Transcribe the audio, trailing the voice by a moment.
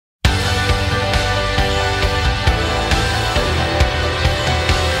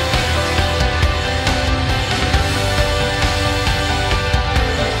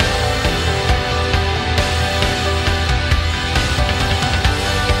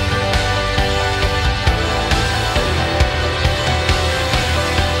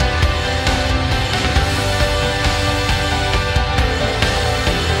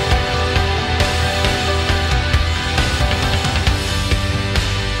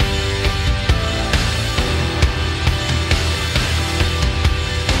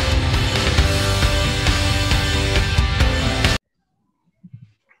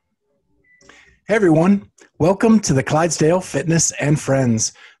Hey everyone, welcome to the Clydesdale Fitness and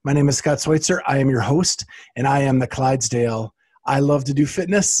Friends. My name is Scott Schweitzer. I am your host and I am the Clydesdale. I love to do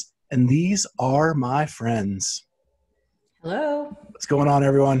fitness and these are my friends. Hello. What's going on,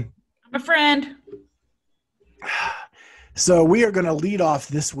 everyone? I'm a friend. So we are going to lead off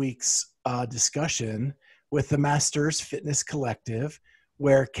this week's discussion with the Masters Fitness Collective,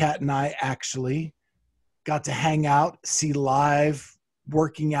 where Kat and I actually got to hang out, see live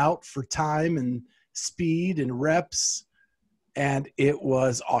working out for time and speed and reps, and it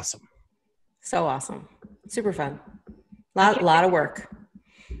was awesome. So awesome. Super fun. Lot of work.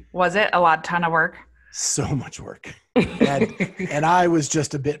 Was it a ton of work? So much work. And I was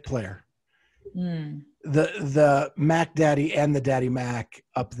just a bit player. The Mac Daddy and the Daddy Mac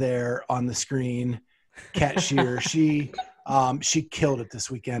up there on the screen, Kat Shear, she killed it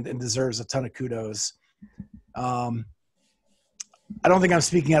this weekend and deserves a ton of kudos. I don't think I'm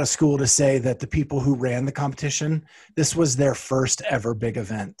speaking out of school to say that the people who ran the competition, this was their first ever big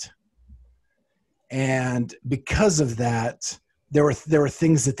event. And because of that, there were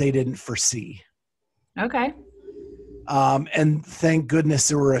things that they didn't foresee. Okay. And thank goodness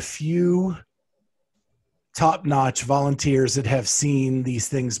there were a few top-notch volunteers that have seen these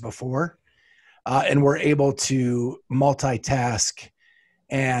things before and were able to multitask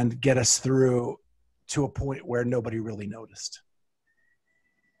and get us through to a point where nobody really noticed.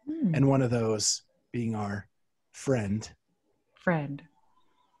 And one of those being our friend.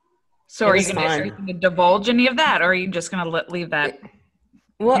 So are you going to divulge any of that, or are you just going to leave that?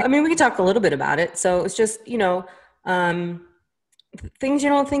 Well, I mean, we can talk a little bit about it. So it's just, things you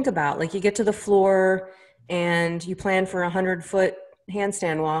don't think about. Like you get to the floor and you plan for 100-foot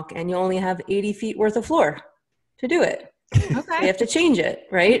handstand walk and you only have 80 feet worth of floor to do it. Okay. So you have to change it,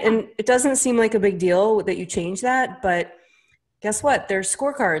 right? And it doesn't seem like a big deal that you change that, but guess what? There's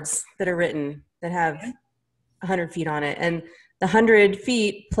scorecards that are written that have 100 feet on it. And the 100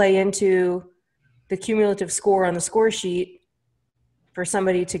 feet play into the cumulative score on the score sheet for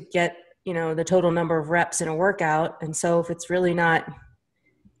somebody to get, the total number of reps in a workout. And so if it's really not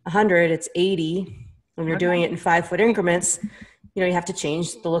 100, it's 80. When you're doing it in 5-foot increments, you have to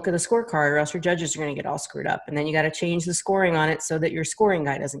change the look of the scorecard or else your judges are going to get all screwed up. And then you got to change the scoring on it so that your scoring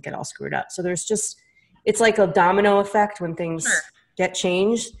guy doesn't get all screwed up. So it's like a domino effect when things get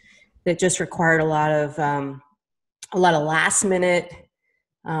changed that just required a lot of last minute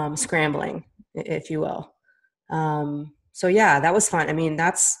scrambling, if you will. So yeah, that was fun. I mean,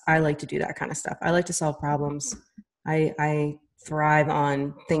 I like to do that kind of stuff. I like to solve problems. I thrive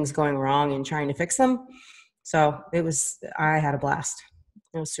on things going wrong and trying to fix them. So I had a blast.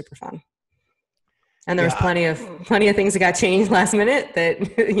 It was super fun. And there was plenty of things that got changed last minute that,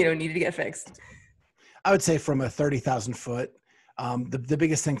 needed to get fixed. I would say from a 30,000 foot, the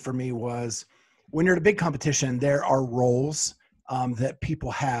biggest thing for me was when you're at a big competition, there are roles that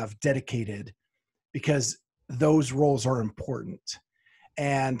people have dedicated because those roles are important.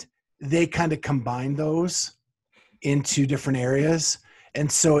 And they kind of combine those into different areas. And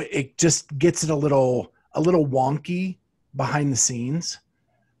so it just gets it a little wonky behind the scenes.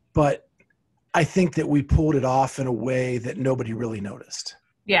 But I think that we pulled it off in a way that nobody really noticed.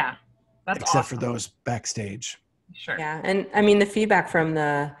 Yeah. Except for those backstage. Sure. Yeah. And I mean, the feedback from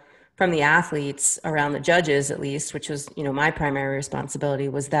the athletes around the judges, at least, which was, my primary responsibility,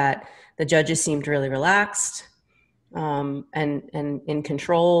 was that the judges seemed really relaxed and in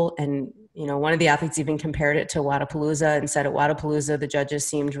control. And, one of the athletes even compared it to Wodapalooza and said at Wodapalooza, the judges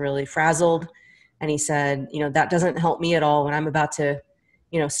seemed really frazzled. And he said, that doesn't help me at all when I'm about to,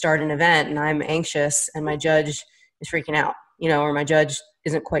 start an event and I'm anxious and my judge is freaking out, or my judge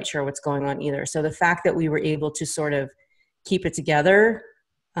isn't quite sure what's going on either. So the fact that we were able to sort of keep it together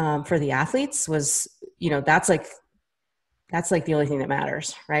for the athletes was, that's like the only thing that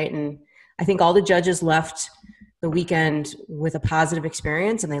matters, right? And I think all the judges left the weekend with a positive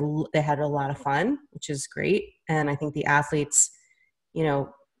experience and they had a lot of fun, which is great. And I think the athletes,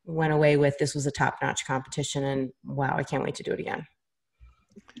 went away with this was a top-notch competition and wow, I can't wait to do it again.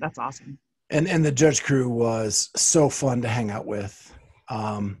 That's awesome. And the judge crew was so fun to hang out with.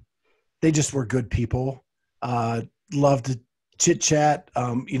 They just were good people. Loved to chit chat.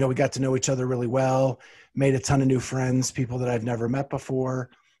 We got to know each other really well, made a ton of new friends, people that I've never met before,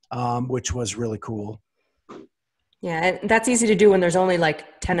 which was really cool. Yeah, and that's easy to do when there's only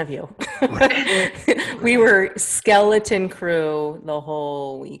like 10 of you. We were skeleton crew the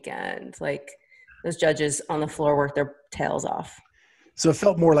whole weekend. Like those judges on the floor worked their tails off. So it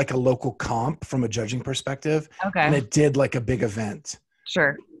felt more like a local comp from a judging perspective. Okay. And it did like a big event.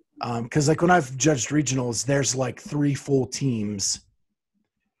 Sure. Because like when I've judged regionals, there's like 3 full teams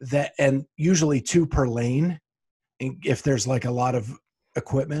that, and usually 2 per lane if there's like a lot of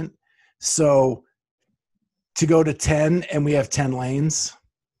equipment. So to go to 10 and we have 10 lanes,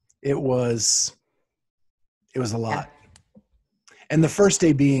 it was a lot. Yeah. And the first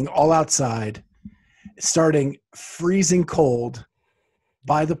day being all outside, starting freezing cold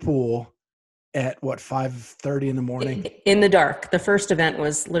by the pool at 5:30 in the morning? In the dark. The first event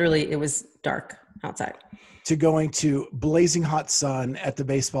was literally, it was dark outside. To going to blazing hot sun at the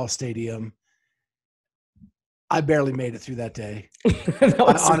baseball stadium. I barely made it through that day.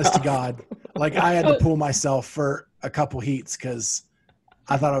 Honest to God. Like I had to pull myself for a couple heats because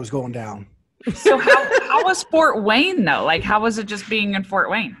I thought I was going down. So how was Fort Wayne though? Like how was it just being in Fort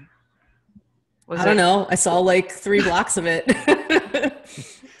Wayne? I don't know. I saw like 3 blocks of it.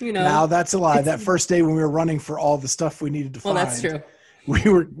 You know. Now that's a lie. That first day when we were running for all the stuff we needed to find. Well, that's true.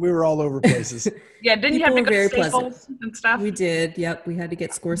 We were all over places. Yeah, didn't you have to go to Staples and stuff? We did. Yep, we had to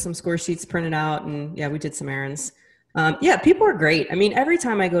get some score sheets printed out, and yeah, we did some errands. Yeah, people are great. I mean, every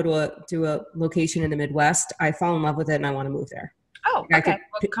time I go to a location in the Midwest, I fall in love with it and I want to move there. Oh, okay.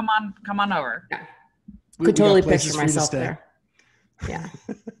 Well, come on over. Yeah. Could totally picture myself there. Yeah.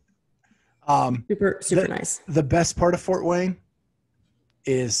 Super nice. The best part of Fort Wayne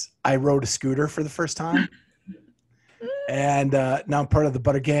is I rode a scooter for the first time. And now I'm part of the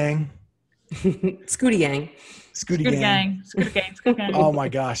Butter Gang. Scooty Gang. Scooty Gang. Oh my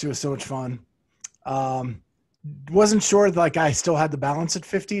gosh, it was so much fun. Wasn't sure like I still had the balance at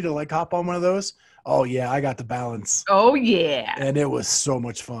 50 to like hop on one of those. Oh yeah, I got the balance. Oh yeah. And it was so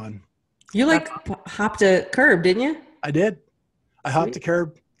much fun. You like hopped a curb, didn't you? I did. I hopped a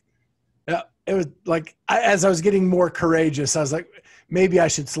curb. Yeah, it was like as I was getting more courageous, I was like, maybe I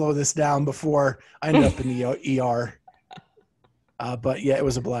should slow this down before I end up in the ER. But yeah, it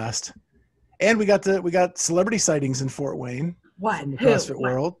was a blast. And we got celebrity sightings in Fort Wayne. What? From the CrossFit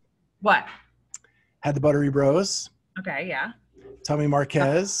world. What? Had the Buttery Bros. Okay, yeah. Tommy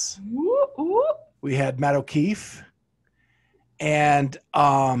Marquez. Ooh. We had Matt O'Keefe. And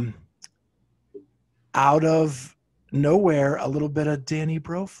out of nowhere, a little bit of Danny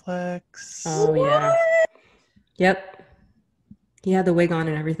Broflex. Oh, yeah. Yep. He had the wig on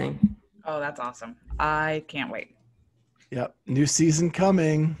and everything. Oh, that's awesome. I can't wait. Yep. New season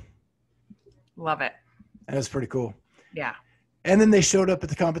coming. Love it. That was pretty cool. Yeah. And then they showed up at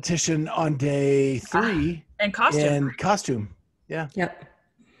the competition on day 3. In costume. Yeah. Yep.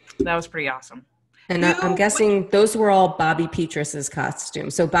 That was pretty awesome. And I'm guessing those were all Bobby Petrus's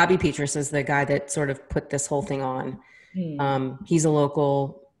costumes. So Bobby Petrus is the guy that sort of put this whole thing on. He's a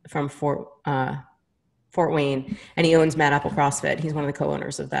local from Fort Wayne, and he owns Mad Apple CrossFit. He's one of the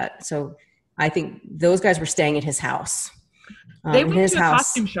co-owners of that. So I think those guys were staying at his house. They went to a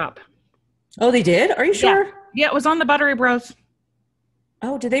costume shop. Oh, they did? Are you sure? Yeah, it was on the Buttery Bros.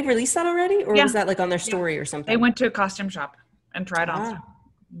 Oh, did they release that already? Or was that like on their story or something? They went to a costume shop and tried on stuff.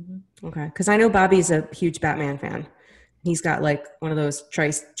 Mm-hmm. Okay. Because I know Bobby's a huge Batman fan. He's got like one of those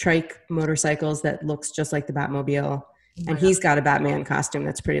trike motorcycles that looks just like the Batmobile. And he's got a Batman costume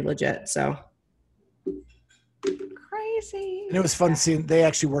that's pretty legit. So crazy. And it was fun seeing, they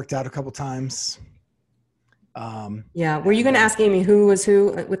actually worked out a couple times. Yeah. Were you going to ask Amy who was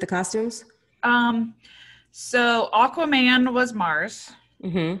who with the costumes? So Aquaman was Mars.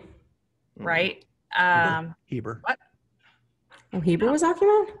 Mm-hmm. Right? Heber. What? Oh, Heber was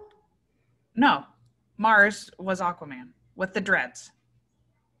Aquaman? No. Mars was Aquaman with the dreads.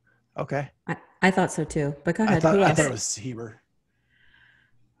 Okay. I thought so too. But go ahead. I thought it was Heber.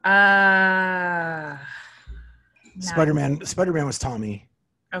 Spider-Man was Tommy.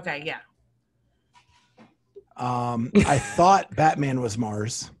 Okay, yeah. I thought Batman was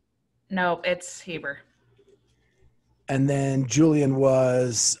Mars. No, it's Heber. And then Julian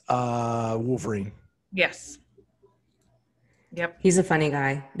was Wolverine. Yes. Yep. He's a funny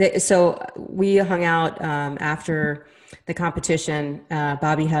guy. So we hung out after the competition.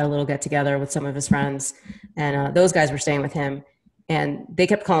 Bobby had a little get together with some of his friends, and those guys were staying with him, and they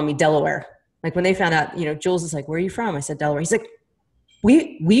kept calling me Delaware. Like when they found out, Jules is like, "Where are you from?" I said Delaware. He's like,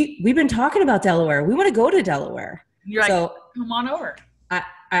 we've been talking about Delaware. We want to go to Delaware. You're like, come on over.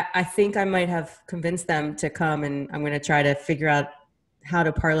 I think I might have convinced them to come, and I'm going to try to figure out how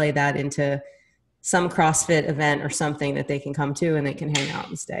to parlay that into some CrossFit event or something that they can come to and they can hang out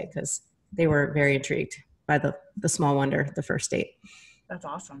and stay, because they were very intrigued by the small wonder, the first date. That's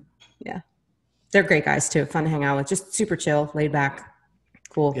awesome. Yeah. They're great guys too. Fun to hang out with. Just super chill, laid back.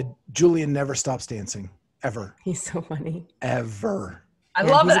 Cool. Yeah, Julian never stops dancing. Ever. He's so funny. Ever. I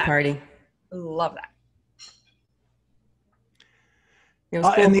love that. He's a party. Love that. It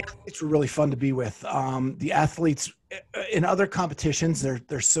was cool. And the athletes were really fun to be with. The athletes in other competitions,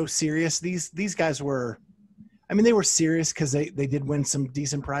 they're so serious. These guys were, I mean, they were serious because they did win some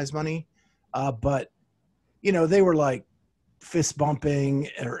decent prize money, but you know, they were like fist bumping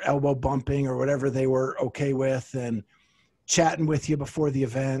or elbow bumping or whatever they were okay with, and chatting with you before the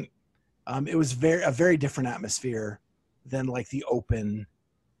event. It was a very different atmosphere than like the open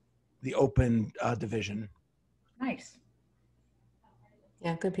division. Nice.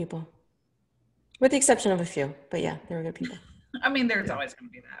 Yeah, good people. With the exception of a few, but yeah, they were good people. I mean, there's always going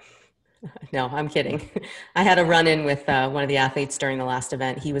to be that. No, I'm kidding. I had a run-in with one of the athletes during the last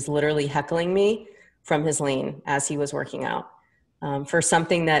event. He was literally heckling me from his lane as he was working out for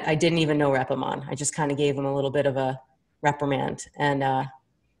something that I didn't even know rep him on. I just kind of gave him a little bit of a reprimand. And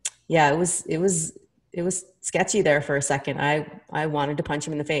yeah, it was sketchy there for a second. I wanted to punch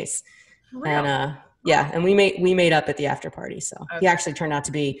him in the face. Really? And yeah, and we made up at the after party. So okay. He actually turned out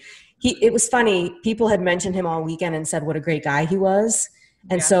to be, it was funny. People had mentioned him all weekend and said what a great guy he was.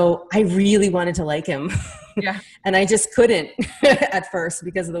 And so I really wanted to like him. Yeah. And I just couldn't at first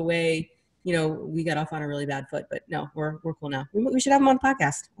because of the way, you know, we got off on a really bad foot, but no, we're cool now. We should have him on the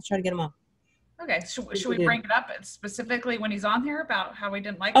podcast. I'll try to get him on. Okay. Should we bring it up specifically when he's on here about how we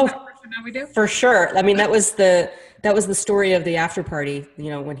didn't like him at first and now we do? For sure. I mean, that was the story of the after party, you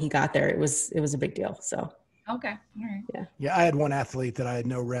know, when he got there, it was a big deal. So. Okay. All right. Yeah. Yeah. I had one athlete that I had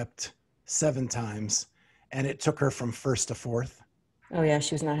no repped 7 times, and it took her from 1st to 4th. Oh yeah.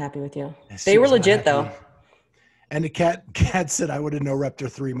 She was not happy with you. They were legit though. And the cat said I would have no repped her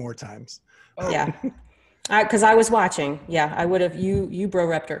 3 more times. Oh. Yeah. Cause I was watching. Yeah. I would have, you bro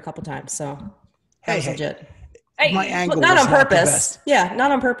repped her a couple times. So. That was legit. Hey, my angle not was on purpose. Yeah,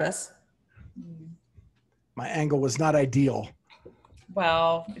 not on purpose. My angle was not ideal.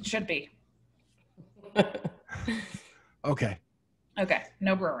 Well, it should be. Okay. Okay.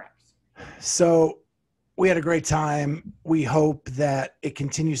 No bro reps. So we had a great time. We hope that it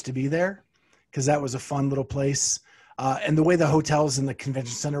continues to be there because that was a fun little place. And the way the hotels and the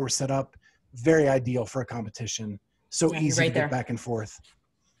convention center were set up, very ideal for a competition. So easy to get back and forth.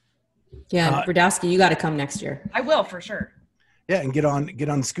 Yeah, Brodowski, you got to come next year. I will for sure. Yeah, and get on the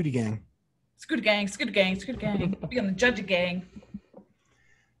Scooty Gang. Scooty Gang. I'll be on the Judge Gang.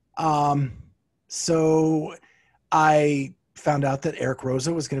 So I found out that Eric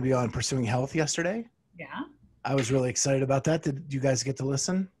Roza was going to be on Pursuing Health yesterday. Yeah. I was really excited about that. Did you guys get to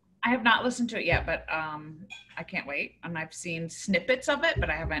listen? I have not listened to it yet, but I can't wait. And I've seen snippets of it, but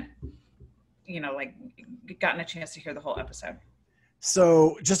I haven't, you know, like gotten a chance to hear the whole episode.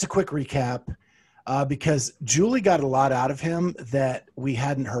 So just a quick recap, because Julie got a lot out of him that we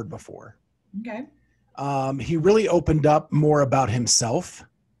hadn't heard before. Okay. He really opened up more about himself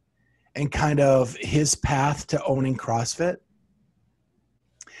and kind of his path to owning CrossFit.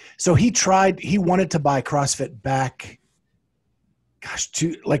 So he wanted to buy CrossFit back,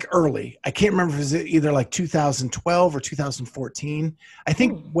 early. I can't remember if it was either like 2012 or 2014. I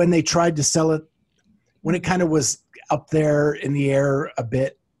think when they tried to sell it, when it kind of was up there in the air a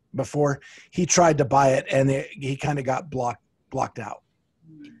bit before, he tried to buy it and he kind of got blocked out.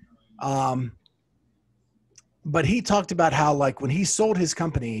 But he talked about how, like, when he sold his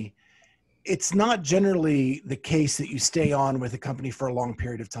company, it's not generally the case that you stay on with a company for a long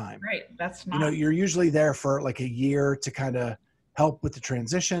period of time. Right. That's not. You know, you're usually there for like a year to kind of help with the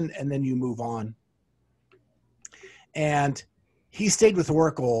transition, and then you move on. And he stayed with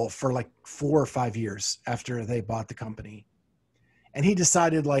Oracle for like 4 or 5 years after they bought the company. And he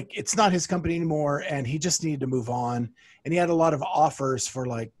decided like it's not his company anymore and he just needed to move on. And he had a lot of offers for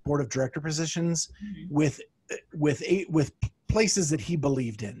like board of director positions with places that he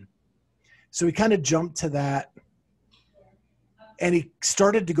believed in. So he kind of jumped to that and he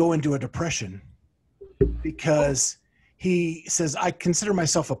started to go into a depression because he says, I consider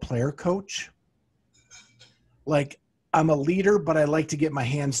myself a player coach. Like, I'm a leader, but I like to get my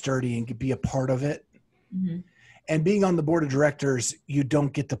hands dirty and be a part of it. Mm-hmm. And being on the board of directors, you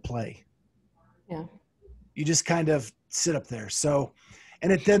don't get to play. Yeah. You just kind of sit up there. So,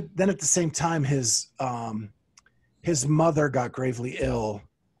 and then at the same time, his mother got gravely ill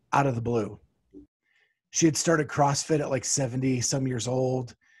out of the blue. She had started CrossFit at like 70 some years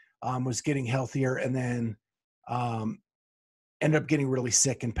old, was getting healthier, and then ended up getting really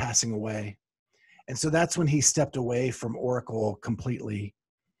sick and passing away. And so that's when he stepped away from Oracle completely.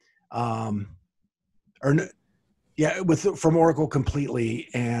 From Oracle completely,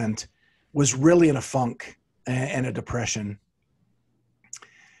 and was really in a funk and a depression.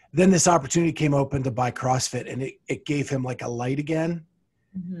 Then this opportunity came open to buy CrossFit, and it gave him like a light again.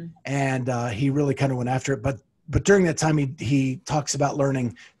 Mm-hmm. And he really kind of went after it. But but during that time, he talks about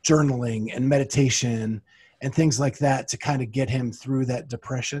learning journaling and meditation and things like that to kind of get him through that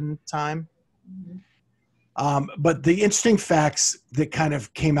depression time. But the interesting facts that kind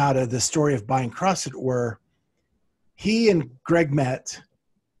of came out of the story of buying CrossFit were he and Greg met.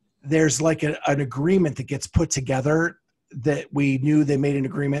 There's like an agreement that gets put together that we knew they made an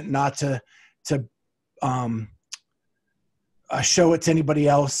agreement not to show it to anybody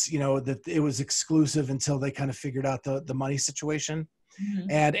else, that it was exclusive until they kind of figured out the money situation.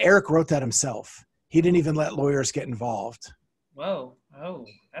 And Eric wrote that himself. He didn't even let lawyers get involved. Whoa. Oh,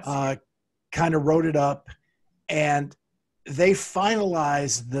 that's kind of wrote it up, and they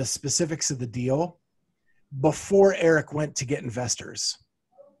finalized the specifics of the deal before Eric went to get investors.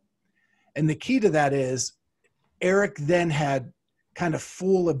 And the key to that is Eric then had kind of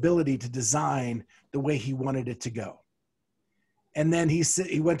full ability to design the way he wanted it to go. And then he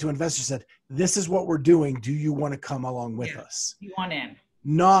went to investors and said, this is what we're doing. Do you want to come along with us? You want in.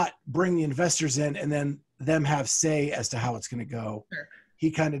 Not bring the investors in and then them have say as to how it's going to go. Sure.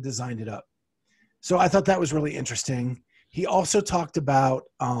 He kind of designed it up. So I thought that was really interesting. He also talked about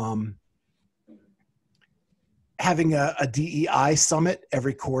having a DEI summit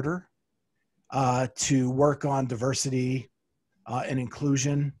every quarter to work on diversity and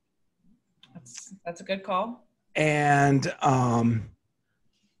inclusion. That's a good call. And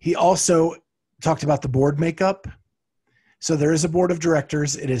he also talked about the board makeup. So there is a board of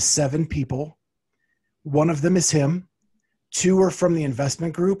directors. It is 7 people. 1 of them is him. 2 are from the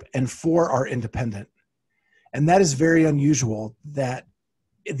investment group and 4 are independent. And that is very unusual that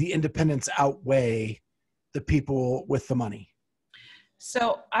the independents outweigh the people with the money.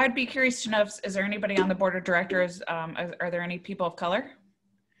 So I'd be curious to know, is there anybody on the board of directors? Are there any people of color?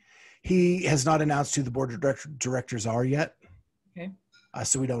 He has not announced who the board of directors are yet. Okay.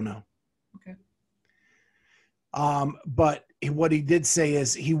 So we don't know. Okay. But what he did say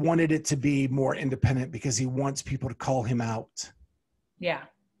is he wanted it to be more independent because he wants people to call him out. Yeah.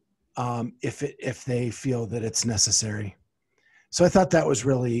 If they feel that it's necessary. So I thought that was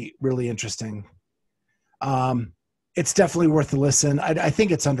really, really interesting. It's definitely worth a listen. I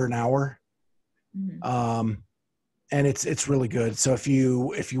think it's under an hour. And it's really good. So if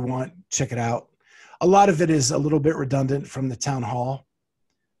you want, check it out. A lot of it is a little bit redundant from the town hall.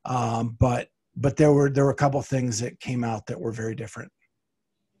 But there were a couple of things that came out that were very different.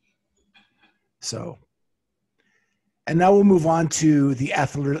 So, and now we'll move on to the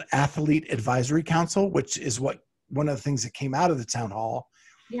Athlete Advisory Council, which is one of the things that came out of the town hall.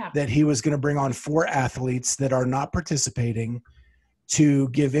 Yeah. That he was going to bring on 4 athletes that are not participating to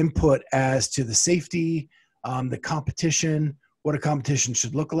give input as to the safety, the competition, what a competition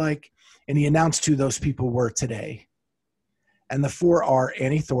should look like. And he announced who those people were today. And the 4 are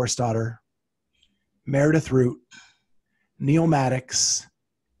Annie Thorsdottir, Merideth Root, Neil Maddox,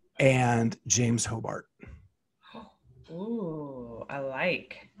 and James Hobart. Ooh, I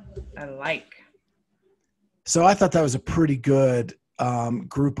like. So I thought that was a pretty good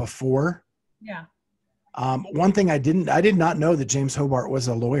group of 4. Yeah. One thing I did not know that James Hobart was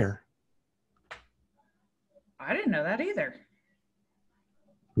a lawyer. I didn't know that either.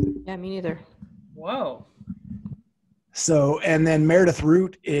 Yeah, me neither. Whoa. So, and then Merideth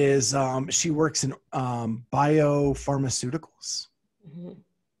Root is, she works in biopharmaceuticals.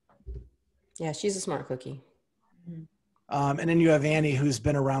 Yeah, she's a smart cookie. And then you have Annie, who's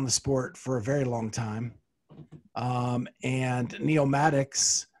been around the sport for a very long time. And Neil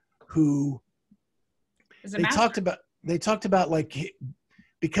Maddox, who they talked about like,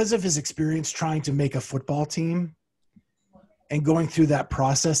 because of his experience trying to make a football team and going through that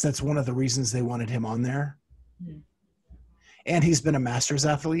process, that's one of the reasons they wanted him on there. And he's been a master's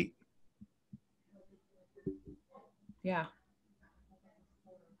athlete. Yeah.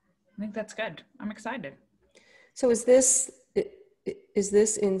 I think that's good. I'm excited. So is this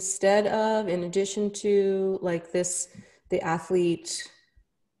instead of, in addition to like this, the athlete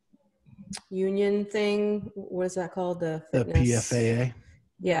union thing? What is that called? The PFAA.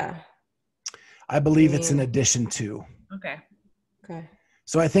 Yeah. I believe it's in addition to. Okay.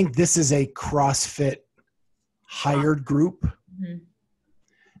 So I think this is a CrossFit hired group,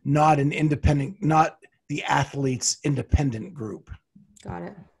 not an independent, not the athletes' independent group. Got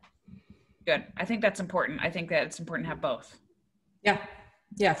it. Good. I think that's important. I think that it's important to have both. Yeah.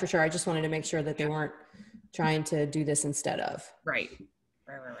 Yeah, for sure. I just wanted to make sure that they weren't trying to do this instead of. Right.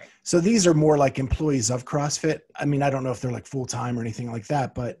 So these are more like employees of CrossFit. I mean, I don't know if they're like full-time or anything like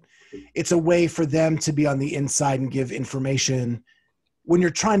that, but it's a way for them to be on the inside and give information when you're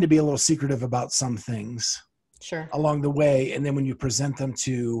trying to be a little secretive about some things. Sure. Along the way. And then when you present them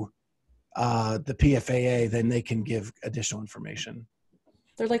to the PFAA, then they can give additional information.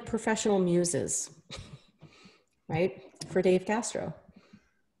 They're like professional muses, right? For Dave Castro.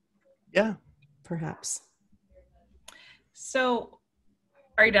 Yeah. Perhaps. So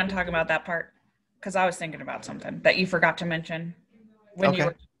are you done talking about that part? Because I was thinking about something that you forgot to mention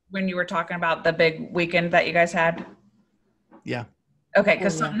when you were talking about the big weekend that you guys had. Yeah. Okay,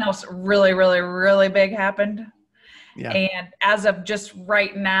 because something else really, really, really big happened. Yeah. And as of just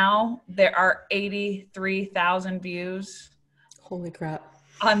right now, there are 83,000 views. Holy crap.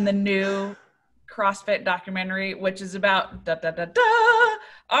 On the new CrossFit documentary, which is about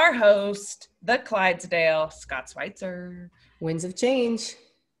our host, the Clydesdale, Scott Schweitzer. Winds of change.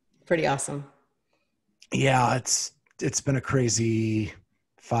 Pretty awesome. Yeah, it's been a crazy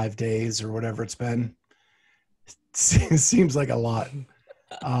 5 days or whatever it's been. It seems like a lot.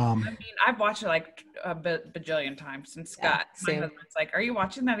 I mean, I've watched it like a bajillion times since Scott, my husband's like, "Are you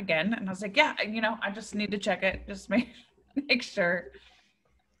watching that again?" And I was like, "Yeah, I just need to check it, just make sure."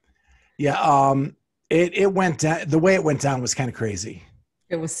 Yeah, it went down. The way it went down was kind of crazy.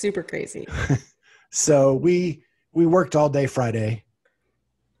 It was super crazy. So we worked all day Friday.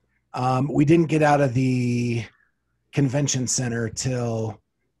 We didn't get out of the convention center till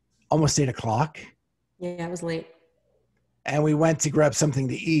almost 8:00. Yeah, it was late. And we went to grab something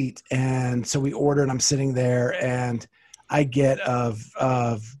to eat. And so we ordered, I'm sitting there and I get a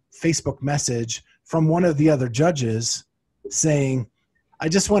Facebook message from one of the other judges saying, "I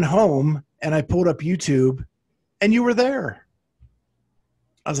just went home and I pulled up YouTube and you were there."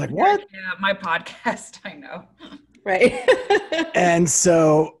 I was like, "What?" Yeah, my podcast, I know. Right. And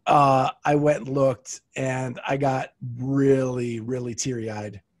so I went and looked and I got really, really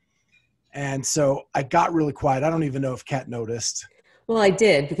teary-eyed. And so I got really quiet. I don't even know if Kat noticed. Well, I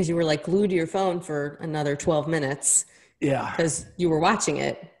did, because you were like glued to your phone for another 12 minutes. Yeah. Because you were watching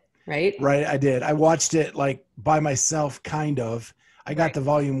it, right? Right, I did. I watched it like by myself, kind of. I got the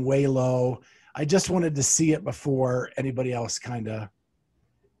volume way low. I just wanted to see it before anybody else, kind of.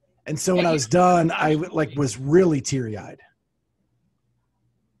 And so when I was done, I was really teary-eyed.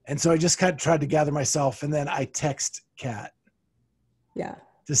 And so I just kind of tried to gather myself, and then I text Kat. Yeah.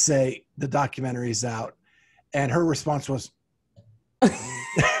 To say the documentary's out, and her response was,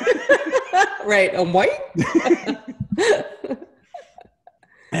 "Right, I'm white."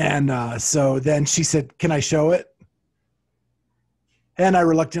 And so then she said, "Can I show it?" And I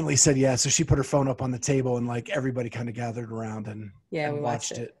reluctantly said, "Yeah." So she put her phone up on the table, and like everybody kind of gathered around and we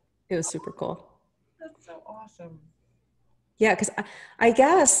watched it. It was super cool. That's so awesome. Yeah, because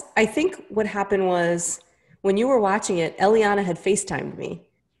I think what happened was when you were watching it, Eliana had FaceTimed me.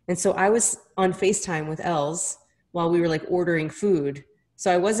 And so I was on FaceTime with Els while we were like ordering food.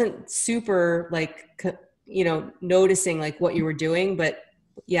 So I wasn't super noticing like what you were doing. But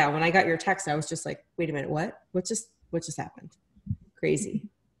yeah, when I got your text, I was just like, "Wait a minute, what just happened?" Crazy.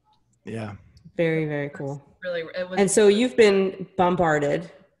 Yeah. Very, very cool. Really, and so you've been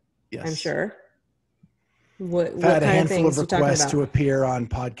bombarded. Yes. I'm sure. What I've had a handful of requests to appear on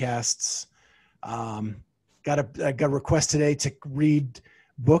podcasts. Got a request today to read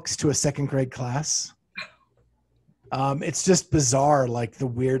books to a second grade class. It's just bizarre, like the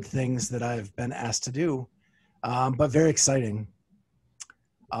weird things that I've been asked to do, but very exciting.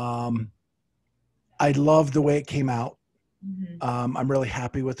 I love the way it came out. Mm-hmm. I'm really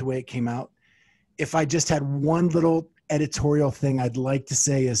happy with the way it came out. If I just had one little editorial thing I'd like to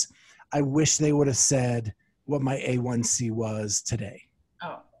say is I wish they would have said what my A1C was today.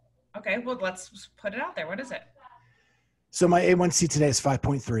 Oh, okay. Well, let's put it out there. What is it? So my A1C today is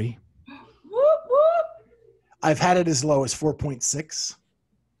 5.3. Whoop, whoop. I've had it as low as 4.6.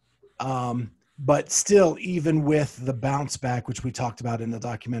 But still, even with the bounce back, which we talked about in the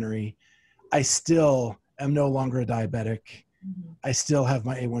documentary, I still am no longer a diabetic. Mm-hmm. I still have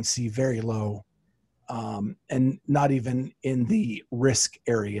my A1C very low, and not even in the risk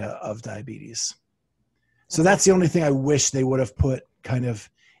area of diabetes. So that's the only thing I wish they would have put kind of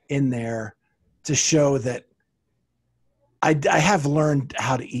in there to show that I have learned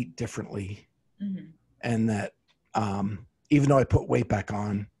how to eat differently. Mm-hmm. And that even though I put weight back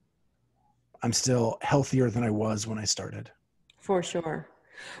on, I'm still healthier than I was when I started. For sure.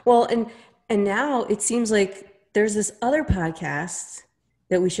 Well, and now it seems like there's this other podcast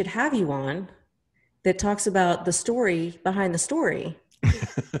that we should have you on that talks about the story behind the story,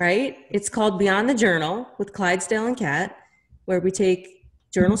 right? It's called Beyond the Journal with Clydesdale and Kat, where we take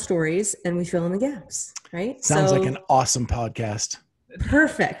journal stories and we fill in the gaps, right? Sounds like an awesome podcast.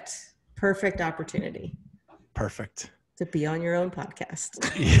 Perfect opportunity. Perfect. To be on your own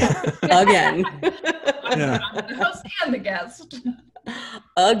podcast. Yeah. Again. I'm the host and the guest.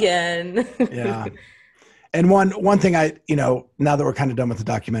 again. Yeah. And one thing now that we're kind of done with the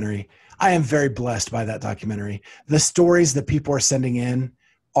documentary, I am very blessed by that documentary. The stories that people are sending in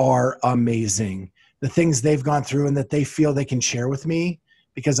are amazing. The things they've gone through and that they feel they can share with me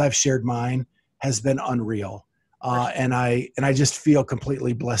because I've shared mine has been unreal. And I just feel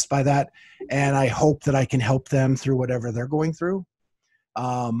completely blessed by that. And I hope that I can help them through whatever they're going through.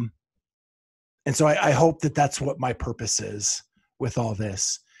 And so I hope that that's what my purpose is with all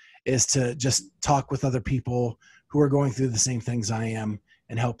this, is to just talk with other people who are going through the same things I am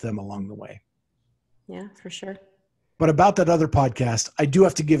and help them along the way. Yeah, for sure. But about that other podcast, I do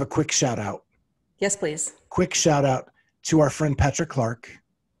have to give a quick shout out. Yes, please. Quick shout out to our friend Patrick Clark,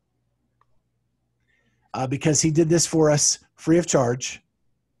 because he did this for us free of charge.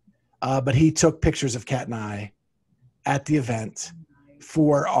 But he took pictures of Kat and I at the event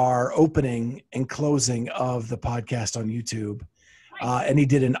for our opening and closing of the podcast on YouTube. And he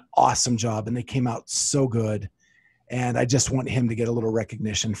did an awesome job, and they came out so good. And I just want him to get a little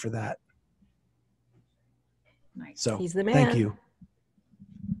recognition for that. Nice. So He's the man. Thank you.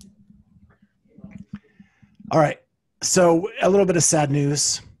 All right. So a little bit of sad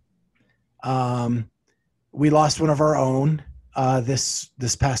news. We lost one of our own this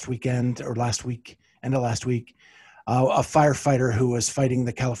past weekend, or last week, end of last week. A firefighter who was fighting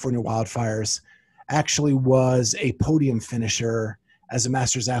the California wildfires, actually was a podium finisher as a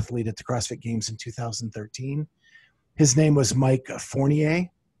master's athlete at the CrossFit Games in 2013. His name was Mike Fournier,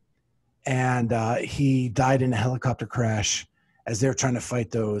 and he died in a helicopter crash as they were trying to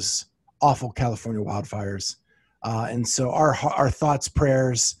fight those awful California wildfires. And so our thoughts,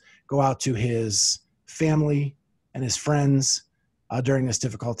 prayers go out to his family and his friends during this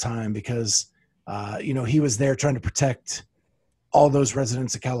difficult time, because he was there trying to protect all those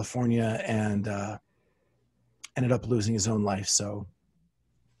residents of California, and ended up losing his own life. So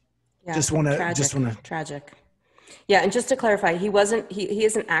Yeah, tragic. Yeah, and just to clarify, he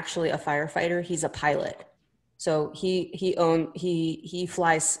isn't actually a firefighter. He's a pilot. So he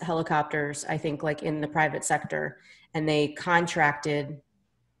flies helicopters, I think, like in the private sector, and they contracted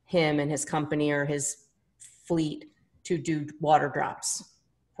him and his company or his fleet to do water drops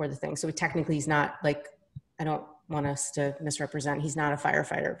for the thing. So technically he's not, like, I don't want us to misrepresent, he's not a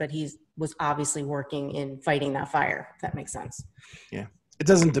firefighter, but he was obviously working in fighting that fire, if that makes sense. Yeah. It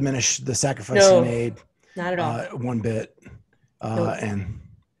doesn't diminish the sacrifice he made. Not at all. One bit. Nope. And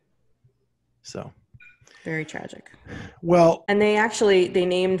so. Very tragic. Well. And they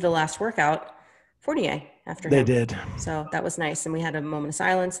named the last workout Fournier after him. They did. So that was nice. And we had a moment of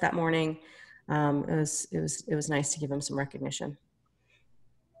silence that morning. It was nice to give him some recognition.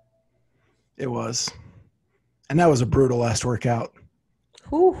 It was. And that was a brutal last workout.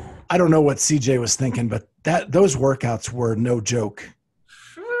 Whew. I don't know what CJ was thinking, but those workouts were no joke.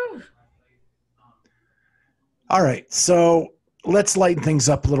 All right, so let's lighten things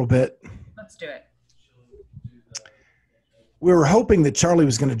up a little bit. Let's do it. We were hoping that Charlie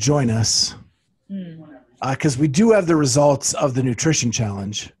was going to join us, because we do have the results of the nutrition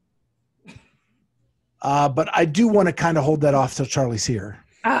challenge. But I do want to kind of hold that off till Charlie's here.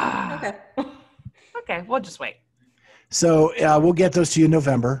 Okay. Okay, we'll just wait. So we'll get those to you in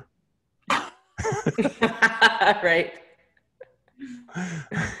November. Right.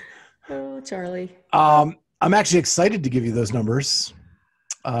 Oh, Charlie. I'm actually excited to give you those numbers,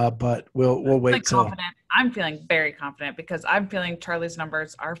 but we'll wait till. Confident. I'm feeling very confident because I'm feeling Charlie's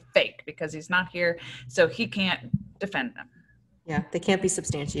numbers are fake because he's not here, so he can't defend them. Yeah, they can't be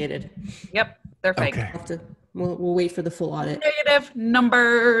substantiated. Yep, they're fake. Okay. We'll wait for the full audit. Negative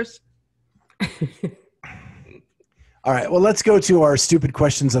numbers. All right, well, let's go to our stupid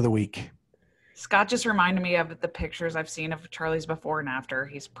questions of the week. Scott just reminded me of the pictures I've seen of Charlie's before and after.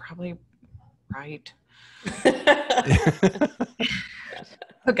 He's probably right.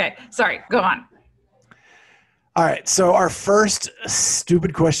 Okay, sorry, go on. All right, so our first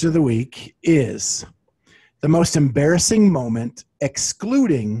stupid question of the week is the most embarrassing moment,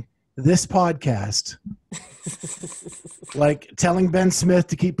 excluding this podcast, like telling Ben Smith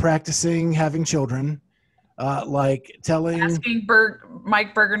to keep practicing having children, like asking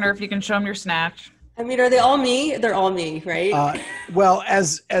Mike Bergener if you can show him your snatch. I mean, are they all me? They're all me, right? Well,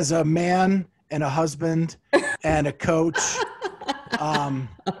 as a man and a husband and a coach,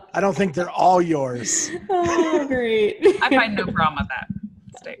 I don't think they're all yours. Oh, great. I find no problem with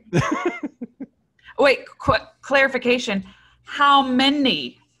that. Wait, clarification. How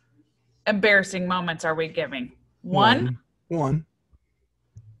many embarrassing moments are we giving? One? One.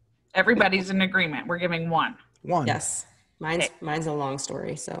 Everybody's in agreement. We're giving one. Yes. Mine's a long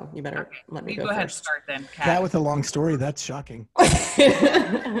story, so you better let me go ahead and first. start then, Kat with a long story. That's shocking.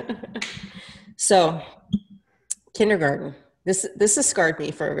 So kindergarten. This has scarred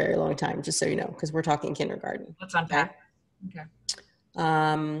me for a very long time, just so you know, because we're talking kindergarten. Let's unpack. Okay.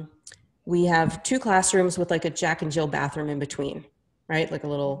 We have 2 classrooms with like a Jack and Jill bathroom in between, right? Like a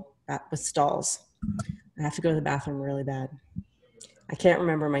little with stalls. I have to go to the bathroom really bad. I can't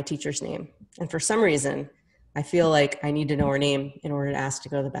remember my teacher's name. And for some reason, I feel like I need to know her name in order to ask to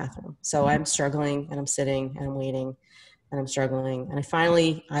go to the bathroom. So I'm struggling and I'm sitting and I'm waiting and I'm struggling. And I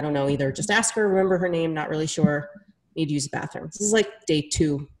finally, I don't know, either just ask her, remember her name, not really sure, need to use the bathroom. This is like day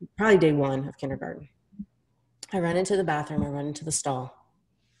 2, probably day 1 of kindergarten. I run into the bathroom, I run into the stall.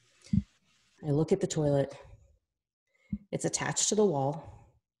 I look at the toilet. It's attached to the wall.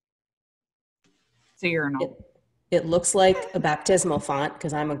 It's a urinal. It looks like a baptismal font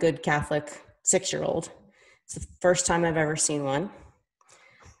because I'm a good Catholic 6-year-old. It's the first time I've ever seen one.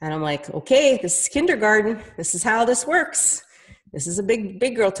 And I'm like, okay, this is kindergarten. This is how this works. This is a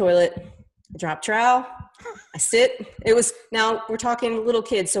big girl toilet. I drop trowel. I sit. Now we're talking little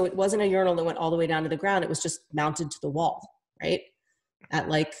kids, so it wasn't a urinal that went all the way down to the ground. It was just mounted to the wall, right? At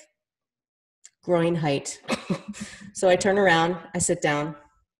like groin height. So I turn around, I sit down.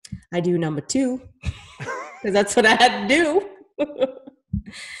 I do number 2 because that's what I had to do.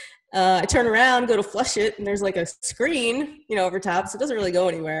 I turn around, go to flush it, and there's like a screen, over top, so it doesn't really go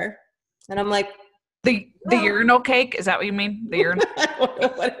anywhere. And I'm like, the urinal cake? Is that what you mean? The urinal? I don't know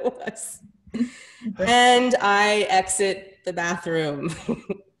what it was. And I exit the bathroom.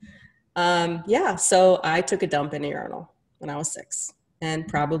 So I took a dump in a urinal when I was 6, and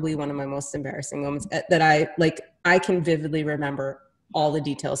probably one of my most embarrassing moments that I can vividly remember all the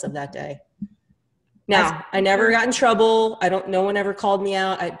details of that day. Now, I never got in trouble. No one ever called me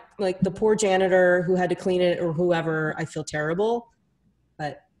out. Like the poor janitor who had to clean it or whoever, I feel terrible,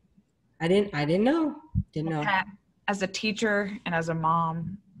 but I didn't know. Didn't know. Pat, as a teacher and as a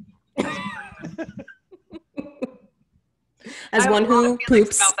mom, as one who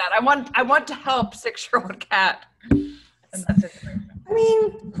poops. About that. I want to help 6-year-old Kat. I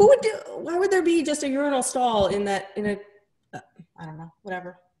mean, why would there be just a urinal stall in a, I don't know,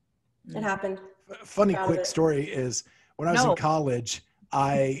 whatever. It happened. Funny quick story is when I was in college,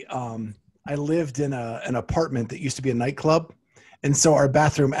 I lived in an apartment that used to be a nightclub. And so our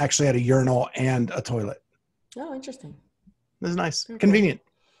bathroom actually had a urinal and a toilet. Oh, interesting. It was nice. Okay. Convenient.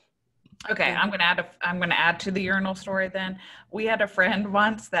 Okay, I'm gonna add to the urinal story then. We had a friend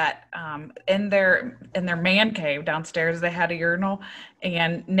once that in their man cave downstairs they had a urinal,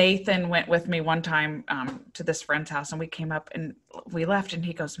 and Nathan went with me one time to this friend's house, and we came up and we left, and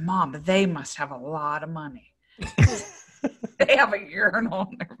he goes, "Mom, they must have a lot of money. They have a urinal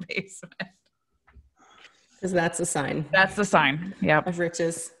in their basement." Because that's a sign. That's the sign. Yep. Of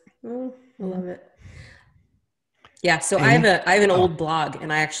riches. Oh, I love it. Yeah, so I have an old blog,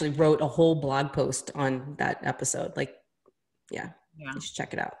 and I actually wrote a whole blog post on that episode. You should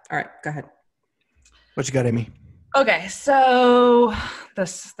check it out. All right, go ahead. What you got, Amy? Okay, so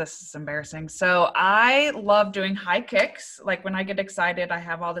this is embarrassing. So I love doing high kicks. Like when I get excited, I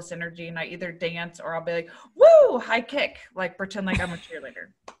have all this energy, and I either dance or I'll be like, "Woo, high kick!" Like pretend like I'm a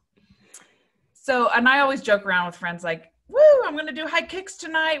cheerleader. So, and I always joke around with friends like, "Woo, I'm gonna do high kicks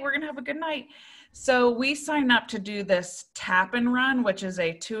tonight. We're gonna have a good night." So we sign up to do this tap and run, which is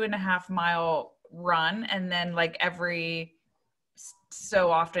a 2.5-mile run. And then like every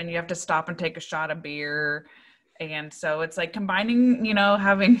so often you have to stop and take a shot of beer. And so it's like combining,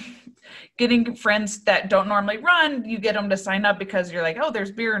 getting friends that don't normally run, you get them to sign up because you're like, oh,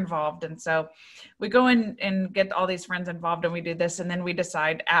 there's beer involved. And so we go in and get all these friends involved and we do this. And then we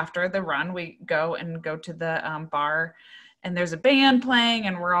decide after the run, we go to the bar. And there's a band playing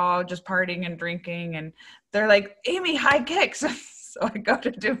and we're all just partying and drinking. And they're like, "Amy, high kicks." So I go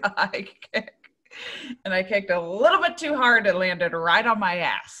to do a high kick. And I kicked a little bit too hard. It landed right on my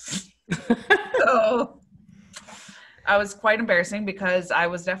ass. So I was quite embarrassing because I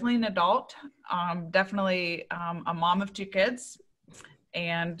was definitely an adult, definitely a mom of 2 kids,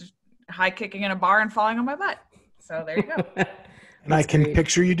 and high kicking in a bar and falling on my butt. So there you go. And I can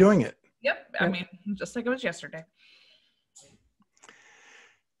picture you doing it. Yep. I mean, just like it was yesterday.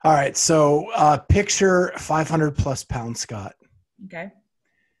 All right. So picture 500 plus pound Scott. Okay.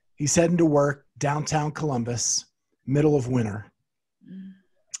 He's heading to work downtown Columbus, middle of winter.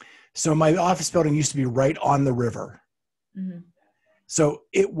 So my office building used to be right on the river. Mm-hmm. So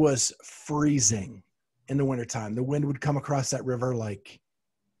it was freezing in the wintertime. The wind would come across that river like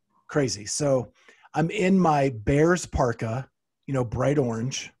crazy. So I'm in my Bears parka, bright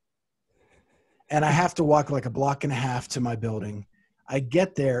orange. And I have to walk like a block and a half to my building. I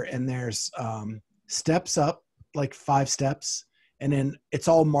get there and there's steps up, like 5 steps, And then it's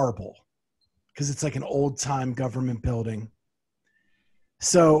all marble because it's like an old time government building.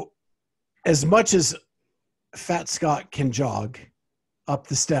 So as much as Fat Scott can jog up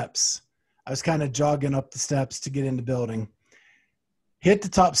the steps, I was kind of jogging up the steps to get in the building, hit the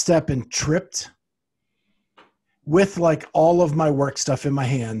top step and tripped with like all of my work stuff in my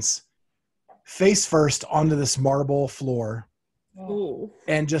hands, face first onto this marble floor. Ooh.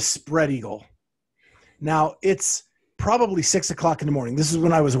 And just spread eagle. Now it's probably 6 o'clock in the morning. This is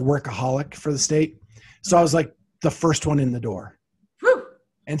when I was a workaholic for the state. So I was like the first one in the door. Whew.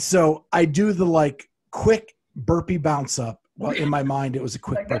 And so I do the like quick burpee bounce up. Well, in my mind, it was a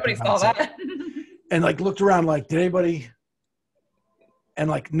quick Like burpee nobody saw bounce up. that. And like looked around like, did anybody? And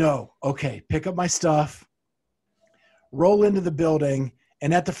like, no. Okay, pick up my stuff, roll into the building,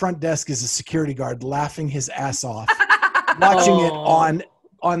 and at the front desk is a security guard laughing his ass off, watching it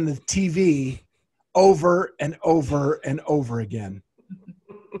on the TV over and over and over again.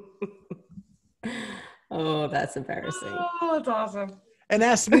 Oh, that's embarrassing. Oh, that's awesome. And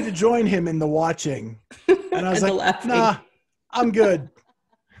asked me to join him in the watching. And I was And the like, laughing. nah, I'm good.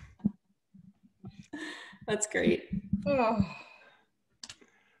 That's great. Oh.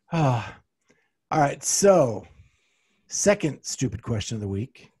 All right. So, second stupid question of the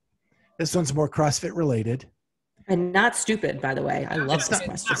week. This one's more CrossFit related. And not stupid, by the way. I love this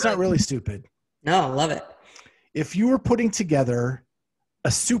question. It's not really stupid. No, I love it. If you were putting together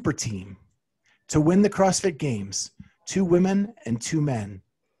a super team to win the CrossFit Games, 2 women and 2 men,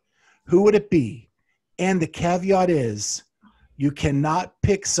 who would it be? And the caveat is you cannot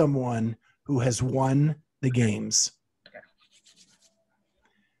pick someone who has won the games. Okay.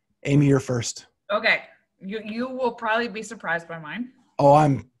 Amy, you're first. Okay. You will probably be surprised by mine. Oh,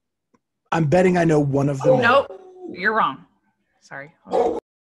 I'm betting I know one of them. Nope. You're wrong. Sorry.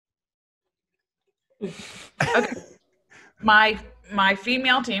 Okay. My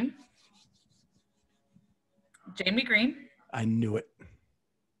female team, Jamie Green, I knew it.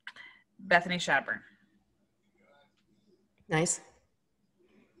 Bethany Shadburn. Nice.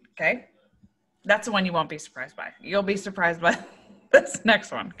 Okay. That's the one you won't be surprised by. You'll be surprised by this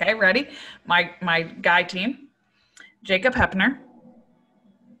next one. Okay, ready? My guy team, Jacob Hepner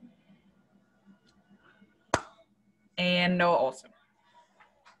and Noah Olson.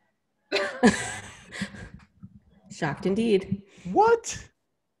 Shocked indeed. What?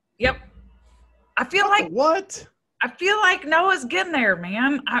 Yep. I feel like What? Noah's getting there,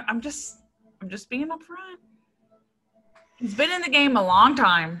 man. I'm just being upfront. He's been in the game a long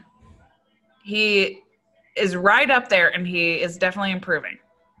time. He is right up there, and he is definitely improving.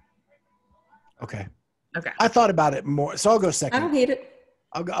 Okay. Okay. I thought about it more. So I'll go second. I don't hate it.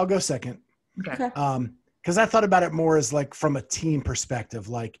 I'll go second. Okay. Because I thought about it more as like from a team perspective,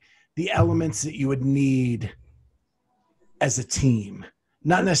 like the elements that you would need as a team,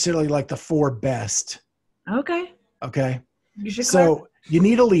 not necessarily like the 4 best. Okay. Okay. You should So you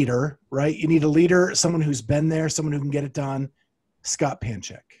need a leader, right? You need a leader, someone who's been there, someone who can get it done. Scott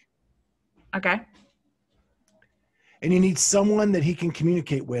Panchik. Okay. And you need someone that he can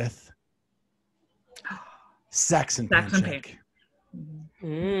communicate with. Saxon Saxon Panchik.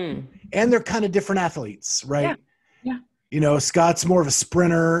 Mm. And they're kind of different athletes, right? Yeah. You know, Scott's more of a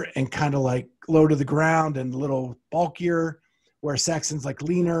sprinter and kind of like low to the ground and a little bulkier, where Saxon's like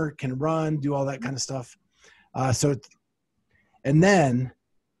leaner, can run, do all that kind of stuff. And then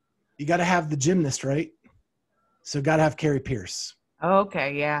you got to have the gymnast, right? So got to have Carrie Pierce.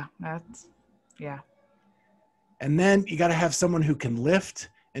 Okay. Yeah. Yeah. And then you got to have someone who can lift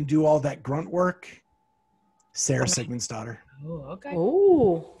and do all that grunt work. Sarah Sigmundsdottir. Oh, okay.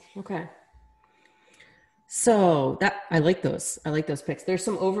 Oh, okay. So that I like those picks. There's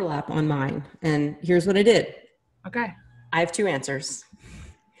some overlap on mine. And here's what I did. Okay. I have 2 answers.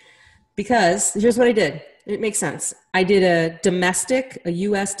 Because here's what I did. It makes sense. I did a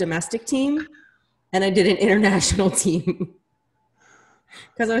U.S. domestic team, and I did an international team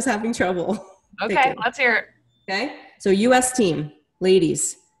because I was having trouble. Okay. picking. Let's hear it. Okay. So U.S. team,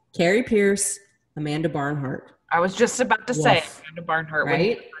 ladies, Carrie Pierce, Amanda Barnhart. I was just about to say Woof. Amanda Barnhart. Right? When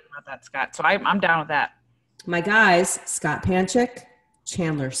you talk about that, Scott. So I'm down with that. My guys, Scott Panchik,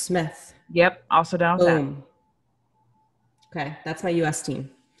 Chandler Smith. Yep. Also down with that. Boom. Okay. That's my U.S. team.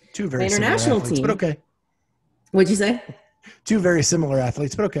 2 very My similar international athletes, team. but okay. What'd you say? 2 very similar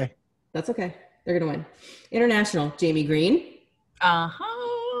athletes, but okay. That's okay. They're going to win. International, Jamie Green,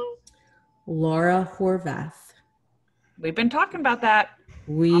 Uh-huh. Laura Horvath. We've been talking about that.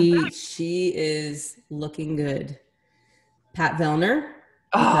 She is looking good. Pat Vellner,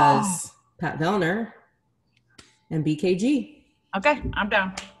 Oh. because Pat Vellner and BKG. Okay. I'm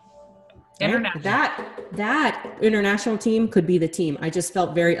down. International. That international team could be the team. I just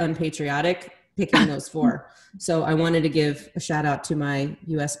felt very unpatriotic picking those 4. So I wanted to give a shout out to my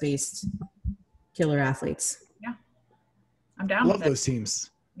US based killer athletes. Yeah. I'm down Love with those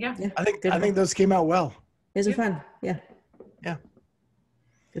teams. Yeah. I think those came out well. Those are fun. Yeah. Yeah.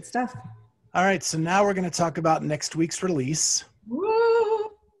 Good stuff. All right. So now we're going to talk about next week's release.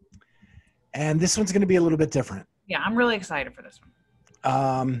 Woo! And this one's going to be a little bit different. Yeah, I'm really excited for this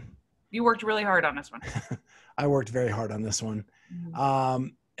one. You worked really hard on this one. I worked very hard on this one. Mm-hmm.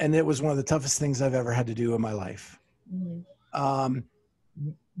 And it was one of the toughest things I've ever had to do in my life. Mm-hmm.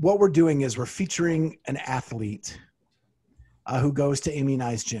 What we're doing is we're featuring an athlete who goes to Amy and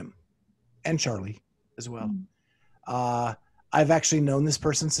I's gym, and Charlie as well. Mm-hmm. I've actually known this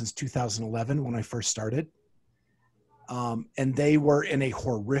person since 2011 when I first started. And they were in a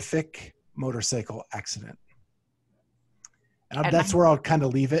horrific motorcycle accident. And that's where I'll kind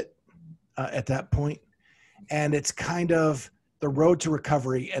of leave it at that point. And it's kind of the road to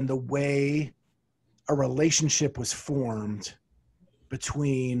recovery and the way a relationship was formed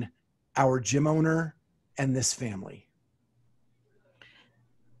between our gym owner and this family.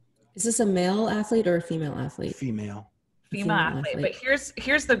 Is this a male athlete or a female athlete? Female athlete. But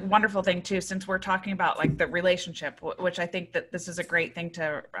here's the wonderful thing too, since we're talking about like the relationship, which I think that this is a great thing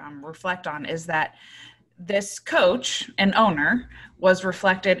to reflect on, is that this coach and owner was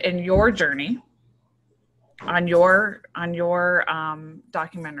reflected in your journey on your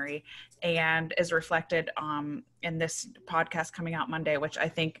documentary, and is reflected in this podcast coming out Monday, which I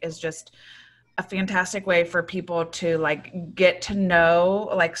think is just a fantastic way for people to like get to know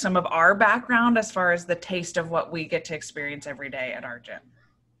like some of our background as far as the taste of what we get to experience every day at our gym.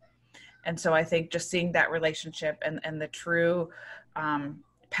 And so I think just seeing that relationship and the true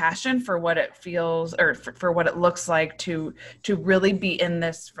passion for what it feels, or for what it looks like to really be in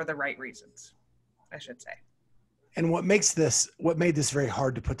this for the right reasons, I should say. And what made this very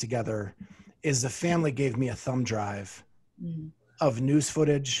hard to put together is the family gave me a thumb drive of news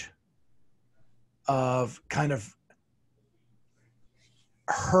footage of kind of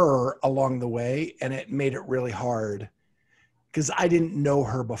her along the way. And it made it really hard because I didn't know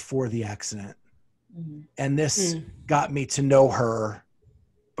her before the accident. And this got me to know her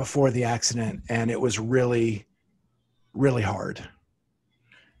before the accident. And it was really, really hard.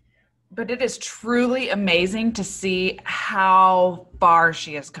 But it is truly amazing to see how far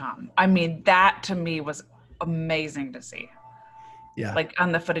she has come. I mean, that to me was amazing to see. Yeah. Like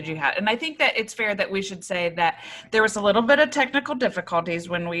on the footage you had. And I think that it's fair that we should say that there was a little bit of technical difficulties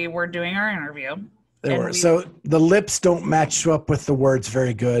when we were doing our interview. So the lips don't match up with the words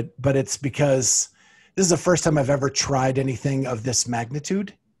very good, but it's because this is the first time I've ever tried anything of this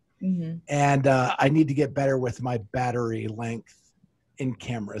magnitude. And I need to get better with my battery length in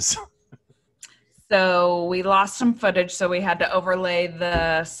cameras. So we lost some footage, so we had to overlay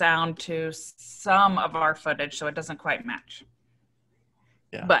the sound to some of our footage so it doesn't quite match.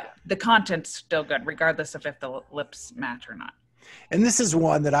 Yeah. But the content's still good, regardless of if the lips match or not. And this is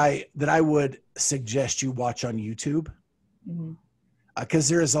one that I would suggest you watch on YouTube, because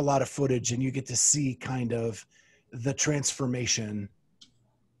there is a lot of footage and you get to see kind of the transformation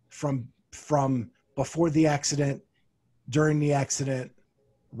from before the accident, during the accident,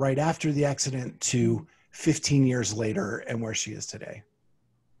 right after the accident, to 15 years later and where she is today.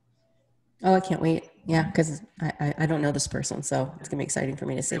 Oh, I can't wait. Yeah, because I don't know this person, so it's going to be exciting for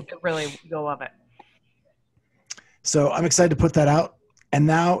me to see. Really, you'll love it. So I'm excited to put that out. And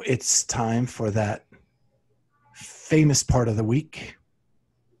now it's time for that famous part of the week,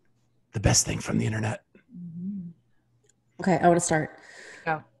 the best thing from the internet. Okay, I want to start.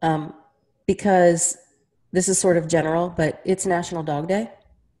 Go. Because this is sort of general, but it's National Dog Day.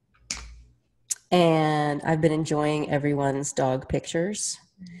 And I've been enjoying everyone's dog pictures.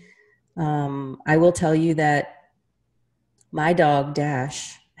 I will tell you that my dog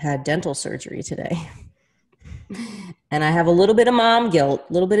Dash had dental surgery today. And I have a little bit of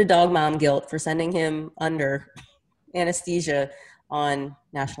dog mom guilt for sending him under anesthesia on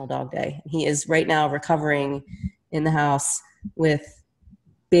National Dog Day. He is right now recovering in the house with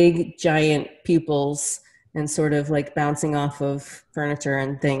big giant pupils and sort of like bouncing off of furniture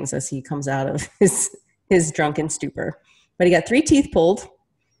and things as he comes out of his drunken stupor. But he got 3 teeth pulled,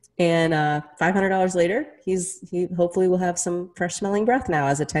 and $500 later, he hopefully will have some fresh smelling breath now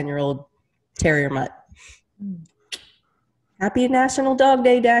as a 10-year-old terrier mutt. Happy National Dog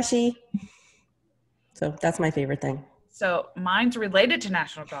Day, Dashie. So that's my favorite thing. So mine's related to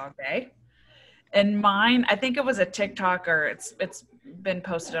National Dog Day. And mine, I think it was a TikTok, or it's been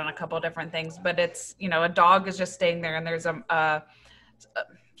posted on a couple of different things, but it's, a dog is just staying there, and there's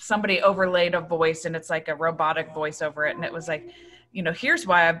somebody overlaid a voice, and it's like a robotic voice over it. And it was like, you know, here's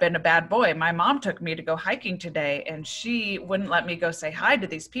why I've been a bad boy. My mom took me to go hiking today, and she wouldn't let me go say hi to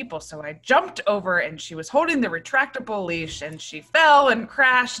these people. So I jumped over, and she was holding the retractable leash, and she fell and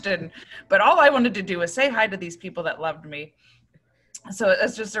crashed. But all I wanted to do was say hi to these people that loved me. So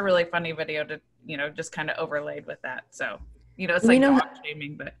it's just a really funny video to, you know, just kind of overlaid with that. So, you know, it's like dog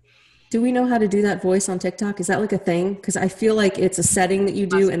shaming, but. Do we know how to do that voice on TikTok? Is that like a thing? Because I feel like it's a setting that you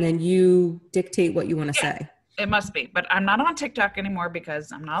do, and then you dictate what you want to say. It must be, but I'm not on TikTok anymore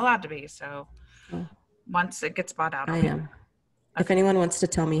because I'm not allowed to be. So once it gets bought out, I am. Okay. If anyone wants to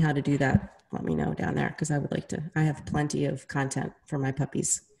tell me how to do that, let me know down there, because I would like to. I have plenty of content for my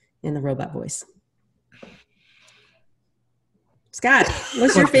puppies in the robot voice. Scott,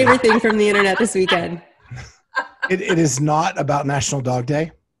 what's your favorite thing from the internet this weekend? It is not about National Dog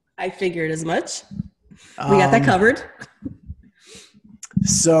Day. I figured as much. We got that covered.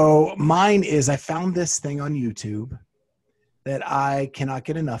 So mine is, I found this thing on YouTube that I cannot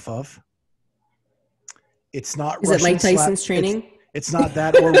get enough of. It's not. Is Russian it Mike Tyson's training? It's not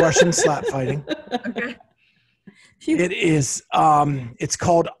that, or Russian slap fighting. Okay. It is. It's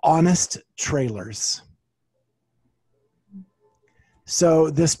called Honest Trailers. So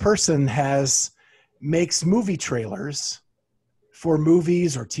this person makes movie trailers for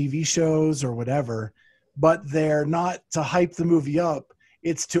movies or TV shows or whatever, but they're not to hype the movie up.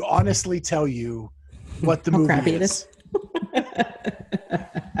 It's to honestly tell you what the movie is.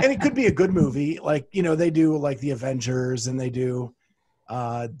 And it could be a good movie. Like, you know, they do like the Avengers, and they do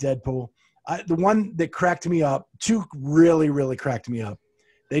Deadpool. The one that cracked me up, two really, really cracked me up.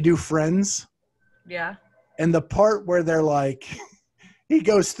 They do Friends. Yeah. And the part where they're like, he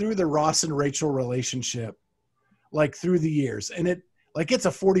goes through the Ross and Rachel relationship, like through the years. And it's a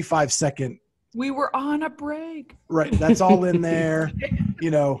 45-second. We were on a break. Right. That's all in there.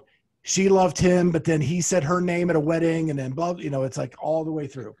 You know, she loved him, but then he said her name at a wedding, and then blah, you know, it's like all the way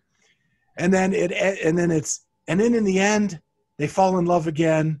through. And then in the end, they fall in love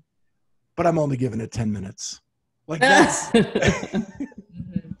again, but I'm only giving it 10 minutes. Like that's because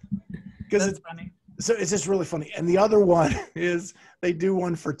it's funny. So it's just really funny. And the other one is they do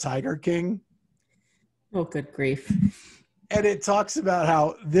one for Tiger King. Oh, good grief. And it talks about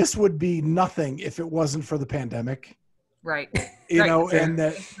how this would be nothing if it wasn't for the pandemic. Right. You know, and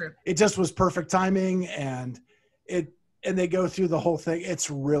that it just was perfect timing, and they go through the whole thing. It's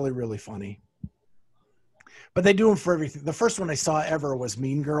really, really funny. But they do them for everything. The first one I saw ever was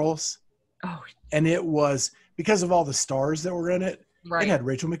Mean Girls. Oh. And it was because of all the stars that were in it. Right. It had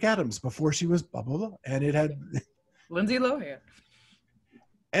Rachel McAdams before she was blah, blah, blah. And it had Lindsay Lohan.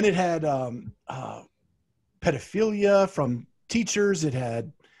 And it had pedophilia from teachers. It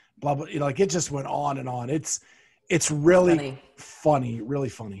had blah, blah, you know, like it just went on and on. It's really funny, really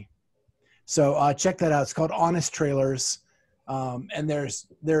funny. So check that out. It's called Honest Trailers. And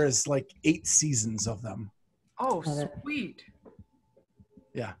there is like 8 seasons of them. Oh, sweet.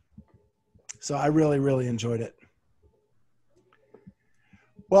 Yeah. So I really, really enjoyed it.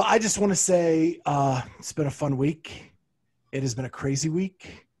 Well, I just want to say it's been a fun week. It has been a crazy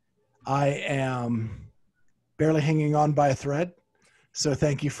week. I am barely hanging on by a thread. So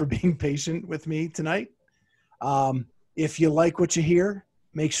thank you for being patient with me tonight. If you like what you hear,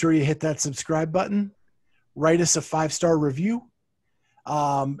 make sure you hit that subscribe button. Write us a 5-star review.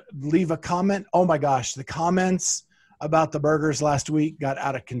 Leave a comment. Oh my gosh, the comments about the burgers last week got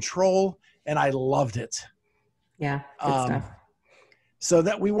out of control, and I loved it. Yeah, good stuff. So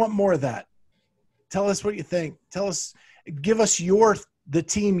that we want more of that. Tell us what you think. Give us the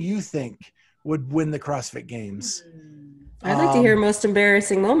team you think would win the CrossFit Games. I'd like to hear most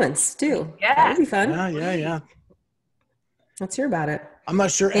embarrassing moments too. Yeah. That would be fun. Yeah. Let's hear about it. I'm not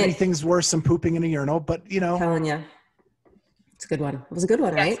sure anything's worse than pooping in a urinal, but you know. Telling you. It's a good one. It was a good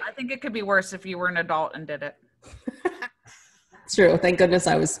one, right? I think it could be worse if you were an adult and did it. It's true. Thank goodness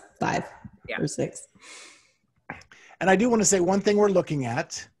I was 5 or 6. And I do want to say one thing we're looking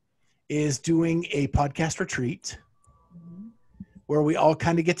at is doing a podcast retreat where we all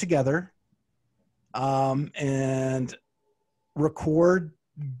kind of get together and record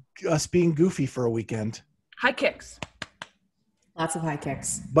us being goofy for a weekend. High kicks. Lots of high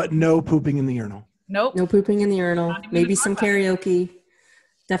kicks. But no pooping in the urinal. Nope. No pooping in the urinal. Maybe some karaoke.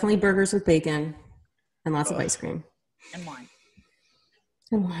 Definitely burgers with bacon. And lots of ice cream. And wine.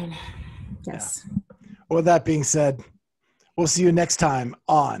 And wine. Yes. Yeah. Well, with that being said, we'll see you next time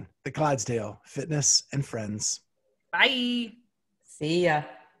on the Clydesdale Fitness and Friends. Bye. See ya.